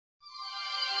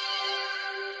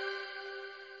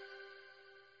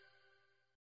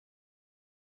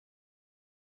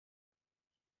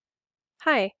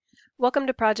Hi, welcome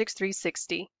to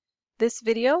ProjX360. This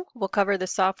video will cover the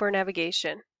software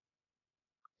navigation.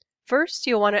 First,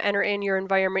 you'll want to enter in your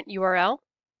environment URL.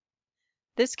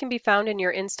 This can be found in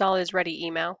your Install is Ready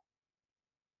email.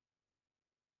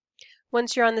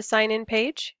 Once you're on the sign-in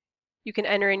page, you can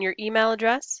enter in your email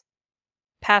address,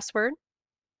 password.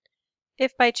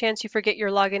 If by chance you forget your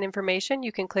login information,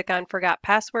 you can click on Forgot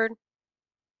Password.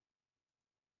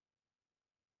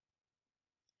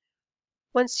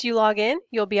 Once you log in,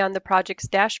 you'll be on the project's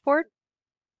dashboard.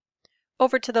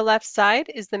 Over to the left side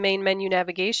is the main menu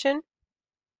navigation.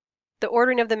 The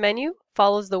ordering of the menu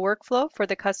follows the workflow for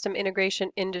the custom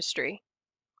integration industry.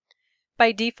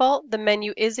 By default, the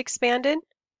menu is expanded,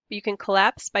 but you can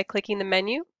collapse by clicking the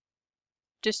menu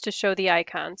just to show the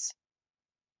icons.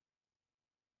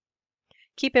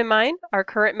 Keep in mind, our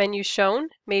current menu shown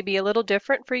may be a little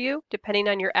different for you depending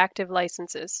on your active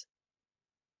licenses.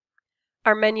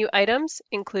 Our menu items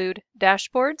include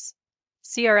dashboards,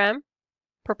 CRM,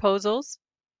 proposals,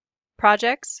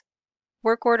 projects,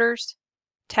 work orders,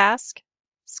 task,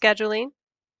 scheduling,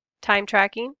 time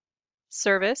tracking,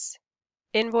 service,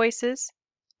 invoices,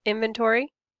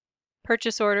 inventory,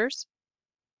 purchase orders,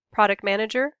 product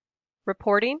manager,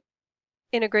 reporting,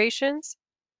 integrations,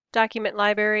 document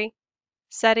library,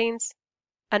 settings,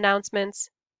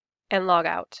 announcements, and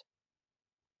logout.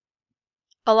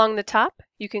 Along the top,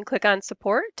 you can click on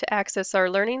Support to access our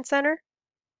Learning Center.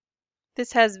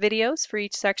 This has videos for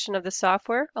each section of the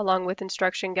software along with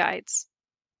instruction guides.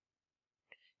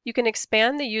 You can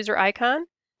expand the user icon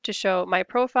to show My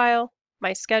Profile,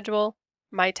 My Schedule,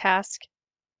 My Task,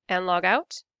 and Log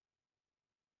Out.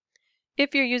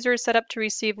 If your user is set up to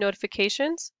receive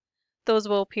notifications, those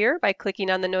will appear by clicking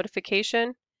on the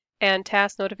notification and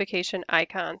task notification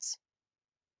icons.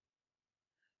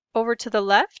 Over to the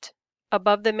left,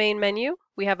 above the main menu,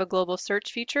 we have a global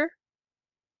search feature.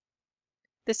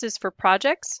 This is for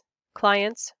projects,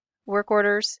 clients, work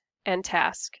orders, and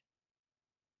tasks.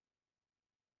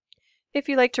 If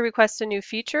you'd like to request a new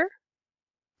feature,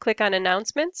 click on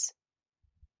Announcements,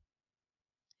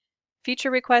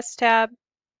 Feature Requests tab,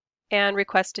 and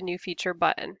Request a New Feature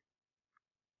button.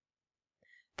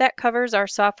 That covers our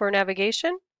software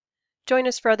navigation. Join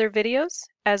us for other videos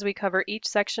as we cover each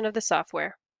section of the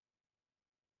software.